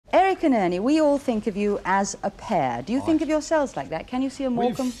Eric and Ernie, we all think of you as a pair. Do you think of yourselves like that? Can you see a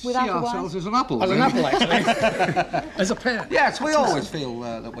Morecambe without a Wise? We see ourselves as an apple. As an apple, actually. As a pair. Yes, we always feel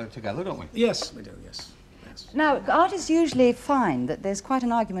that we're together, don't we? Yes, we do, yes. Now, artists usually find that there's quite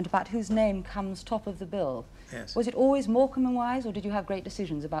an argument about whose name comes top of the bill. Yes. Was it always Morecambe and Wise, or did you have great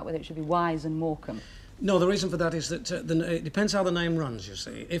decisions about whether it should be Wise and Morecambe? No, the reason for that is that it depends how the name runs, you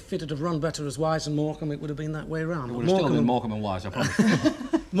see. If it had run better as Wise and Morecambe, it would have been that way round. It would have still been Morecambe and Wise, I promise.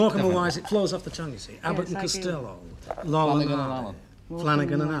 Morecambe and Wise, it flows off the tongue, you see. Abbott and Costello, Lolland Flanagan and Allen.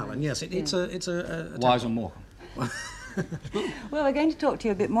 Flanagan and Allen, yes. It's a Wise and Morecambe. Well, we're going to talk to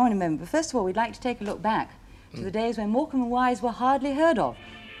you a bit more in a moment, but first of all, we'd like to take a look back to the days when Morecambe and Wise were hardly heard of.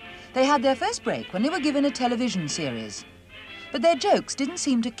 They had their first break when they were given a television series. But their jokes didn't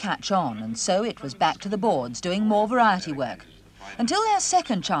seem to catch on, and so it was back to the boards doing more variety work, until their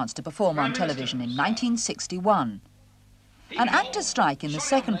second chance to perform on television in 1961. An actors' strike in the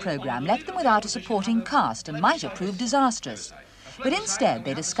second programme left them without a supporting cast and might have proved disastrous. But instead,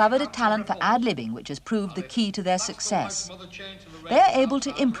 they discovered a talent for ad-libbing which has proved the key to their success. They are able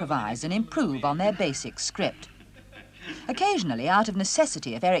to improvise and improve on their basic script. Occasionally, out of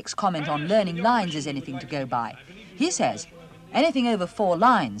necessity, if Eric's comment on learning lines is anything to go by, he says, "Anything over 4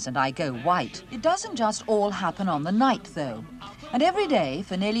 lines and I go white." It doesn't just all happen on the night, though. And every day,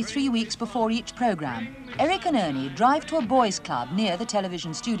 for nearly 3 weeks before each programme, Eric and Ernie drive to a boys' club near the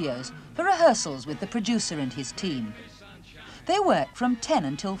television studios for rehearsals with the producer and his team. They work from 10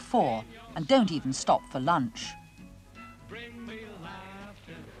 until 4 and don't even stop for lunch. You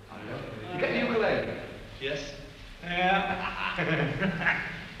get the ukulele? Yes.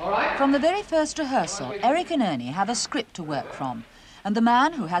 All right. From the very first rehearsal, Eric and Ernie have a script to work from, and the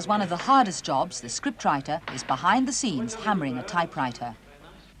man who has one of the hardest jobs, the scriptwriter, is behind the scenes hammering a typewriter.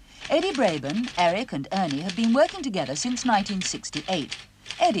 Eddie Braben, Eric and Ernie have been working together since 1968.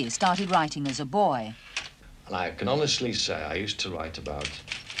 Eddie started writing as a boy. And I can honestly say I used to write about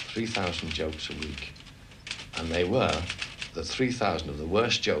 3,000 jokes a week, and they were the 3,000 of the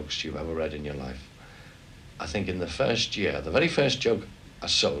worst jokes you've ever read in your life. I think in the first year, the very first joke I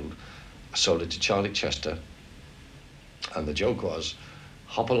sold it to Charlie Chester, and the joke was,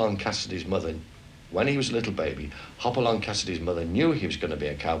 Hopalong Cassidy's mother, when he was a little baby, Hopalong Cassidy's mother knew he was going to be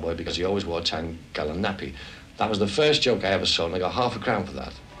a cowboy because he always wore a 10-gallon nappy. That was the first joke I ever sold, and I got half a crown for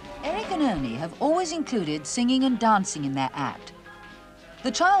that. Eric and Ernie have always included singing and dancing in their act. The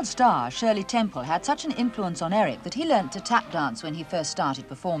child star, Shirley Temple, had such an influence on Eric that he learnt to tap dance when he first started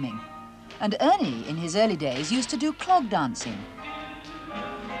performing. And Ernie, in his early days, used to do clog dancing.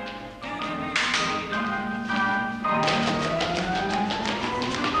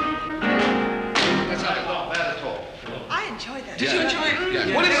 Did you enjoy it?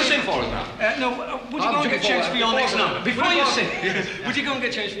 Yeah. What are you going to sing for us now? No, would you go and get changed for your next number? Before you sing, would you go and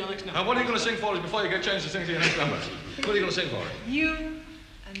get changed for your next number? And what are you going to sing for us before you get changed to sing to your next number? What are you going to sing for us? You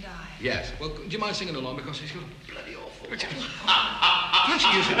and I. Yes. Well, do you mind singing along? Because it's bloody awful. Can't you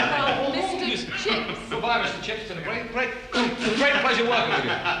use it? Mr. Chips. Goodbye, Mr. Chips. It's been a great pleasure working with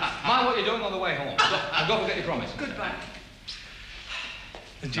you. Mind what you're doing on the way home. And don't forget your promise. Goodbye.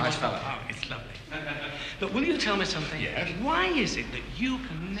 Nice fella. Oh, it's lovely. But will you tell me something? Yes. Why is it that you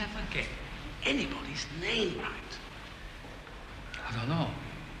can never get anybody's name right? I don't know.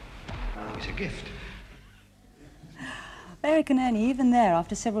 I think it's a gift. Eric and Ernie, even there,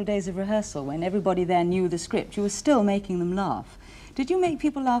 after several days of rehearsal, when everybody there knew the script, you were still making them laugh. Did you make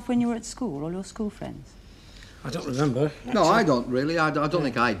people laugh when you were at school, or your school friends? I don't remember. No, I don't really. I don't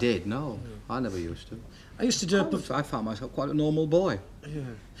think I did, no. I never used to. I used to do... I found myself quite a normal boy. Yeah.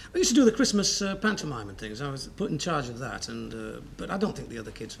 I used to do the Christmas pantomime and things. I was put in charge of that, and but I don't think the other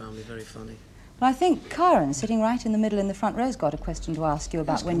kids found me very funny. Well, I think Karen, sitting right in the middle in the front row, has got a question to ask you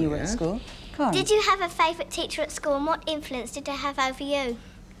about when you were at school. Karen. Did you have a favourite teacher at school, and what influence did they have over you?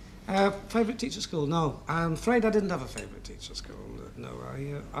 Favourite teacher at school? No. I'm afraid I didn't have a favourite teacher at school. No,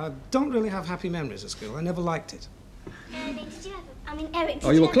 I don't really have happy memories at school. I never liked it. Ernie, did you have Eric,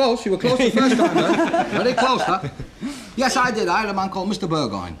 did you were close. You were close the first time, then. Very close, that. Yes, I did. I had a man called Mr.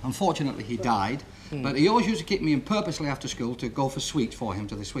 Burgoyne. Unfortunately, he died. But he always used to keep me in purposely after school to go for sweets for him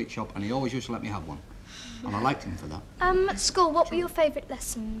to the sweet shop, and he always used to let me have one. And I liked him for that. At school, what were your favourite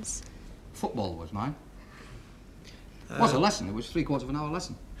lessons? Football was mine. It was a lesson. It was 3/4 of an hour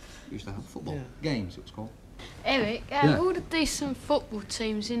lesson. We used to have football games, it was called. Eric, out of all the decent football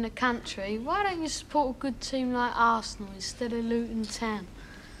teams in the country, why don't you support a good team like Arsenal instead of Luton Town?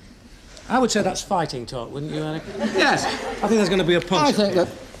 I would say that's fighting talk, wouldn't you, Eric? Yes. I think there's going to be a punch. I think that...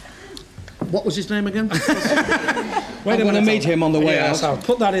 What was his name again? I'm going to meet him on the way out. I'll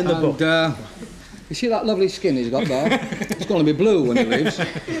put that in the book. You see that lovely skin he's got there? It's going to be blue when he leaves.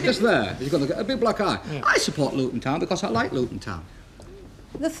 Just there. He's got a big black eye. Yeah. I support Luton Town because I like Luton Town.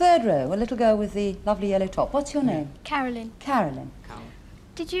 The third row, a little girl with the lovely yellow top. What's your name? Carolyn. Carolyn.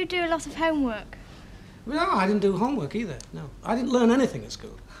 Did you do a lot of homework? No, I didn't do homework either. No, I didn't learn anything at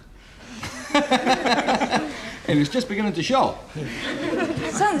school. It was just beginning to show.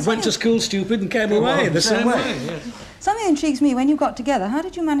 Went to school stupid and came away the same way. Yeah. Something intrigues me. When you got together, how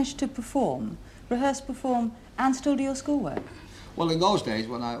did you manage to perform, rehearse, perform, and still do your schoolwork? Well, in those days,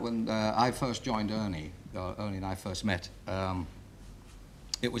 when I first joined Ernie, Ernie and I first met,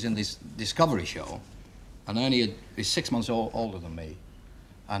 it was in this Discovery show, and Ernie is 6 months older than me,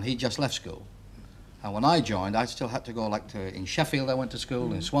 and he just left school. And when I joined, I still had to go, like, in Sheffield I went to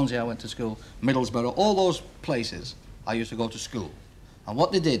school, in Swansea I went to school, Middlesbrough, all those places I used to go to school. And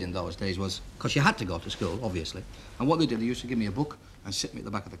what they did in those days was, because you had to go to school, obviously, and what they did, they used to give me a book and sit me at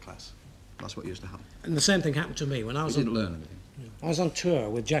the back of the class. That's what used to happen. And the same thing happened to me when I was didn't learn anything. I was on tour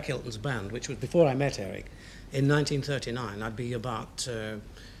with Jack Hilton's band, which was before I met Eric. In 1939, I'd be about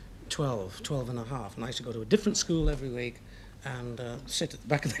 12 and a half, and I used to go to a different school every week and sit at the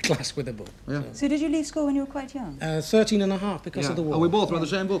back of the class with a book. Yeah. So did you leave school when you were quite young? 13 and a half because of the war. Oh, we both read the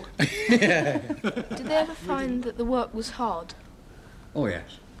same book. Yeah. Did they ever find that the work was hard? Oh,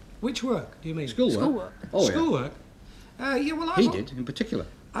 yes. Which work do you mean? Schoolwork. Schoolwork. Oh, yeah. Schoolwork? Yeah, well, He did, in particular.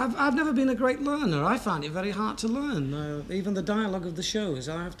 I've never been a great learner. I find it very hard to learn. Even the dialogue of the shows,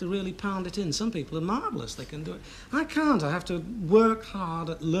 I have to really pound it in. Some people are marvellous, they can do it. I can't. I have to work hard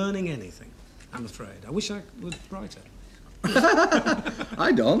at learning anything, I'm afraid. I wish I was brighter.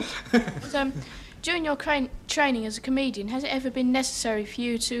 I don't. So, during your training as a comedian, has it ever been necessary for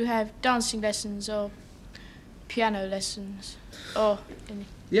you to have dancing lessons or piano lessons? Or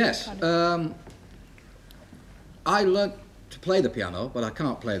yes. I learnt to play the piano, but I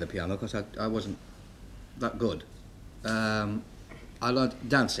can't play the piano because I wasn't that good. I learnt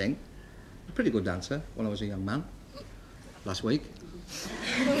dancing. A pretty good dancer when I was a young man, last week.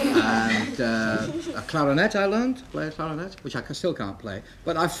 And a clarinet I learned to play a clarinet, which I still can't play.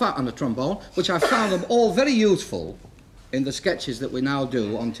 But I found, and a trombone, which I found them all very useful in the sketches that we now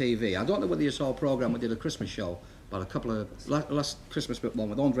do on TV. I don't know whether you saw a programme we did a Christmas show about a couple of last Christmas one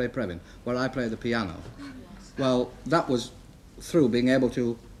with Andre Previn, where I played the piano. Well, that was through being able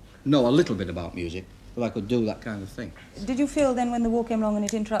to know a little bit about music, that I could do that kind of thing. Did you feel then when the war came along and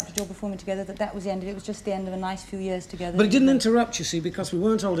it interrupted your performing together that was the end? It was just the end of a nice few years together? But it didn't interrupt, you see, because we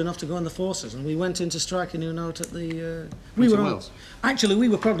weren't old enough to go in the forces, and we went into Strike a New Note at the... Actually, we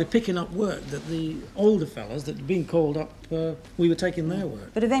were probably picking up work that the older fellas that had been called up, we were taking their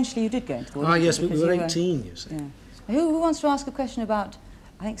work. But eventually you did go into the war. Ah, yes, we were 18, you see. Yeah. Who wants to ask a question about...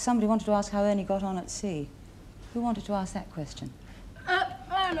 I think somebody wanted to ask how Ernie got on at sea. Who wanted to ask that question?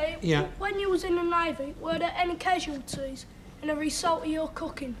 Ernie, yeah. When you was in the Navy, were there any casualties in a result of your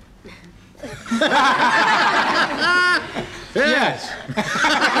cooking? Yes.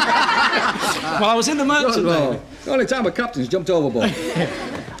 Well, I was in the Merchant Navy. The only time a captain's jumped overboard.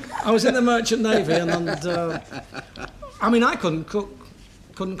 I was in the Merchant Navy, and I mean, I couldn't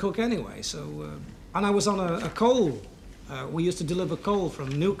cook anyway. So, and I was on a coal. We used to deliver coal from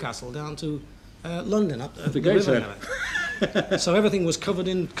Newcastle down to London up the river. So everything was covered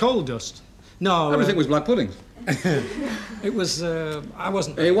in coal dust. No, everything was black pudding. It was. I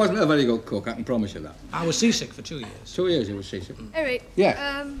wasn't. He wasn't a very good cook. I can promise you that. I was seasick for 2 years. 2 years he was seasick. Eric.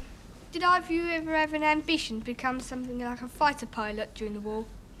 Yeah. Did either of you ever have an ambition to become something like a fighter pilot during the war?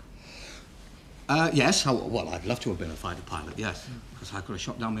 Yes. Well, I'd love to have been a fighter pilot. Yes, because I could have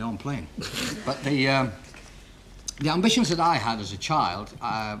shot down my own plane. But the ambitions that I had as a child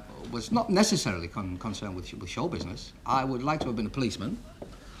was not necessarily concerned with show business. I would like to have been a policeman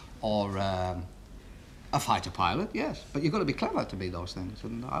or a fighter pilot, yes. But you've got to be clever to be those things,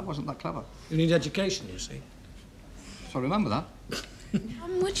 and I wasn't that clever. You need education, you see. So remember that.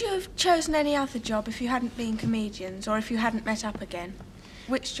 Would you have chosen any other job if you hadn't been comedians, or if you hadn't met up again?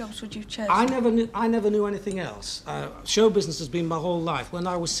 Which jobs would you have chosen? I never knew anything else. Show business has been my whole life. When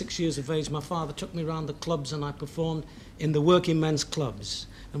I was 6 years of age, my father took me around the clubs and I performed in the working men's clubs.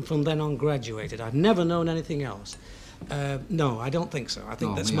 And from then on graduated. I've never known anything else. No, I don't think so. I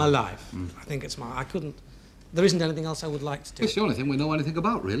think that's my life. I think it's I couldn't... There isn't anything else I would like to do. It's the only thing we know anything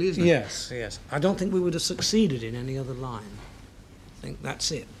about, really, isn't it? Yes, yes. I don't think we would have succeeded in any other line. I think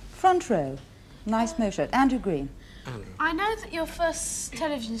that's it. Front row. Nice motion. Andrew Green. Andrew. I know that your first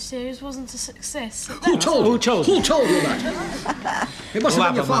television series wasn't a success. Who told you that? It must have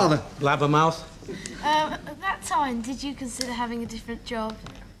been your father. Blabbermouth. At that time, did you consider having a different job?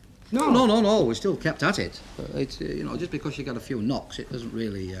 No. We still kept at it. It's you know, just because you get a few knocks, it doesn't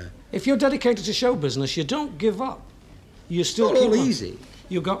really. If you're dedicated to show business, you don't give up. You still it's not keep all on. easy.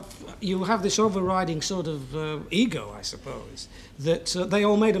 You have this overriding sort of ego, I suppose, that they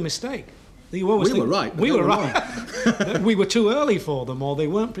all made a mistake. We were right. We were right. We were too early for them, or they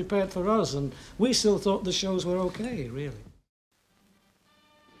weren't prepared for us, and we still thought the shows were okay, really.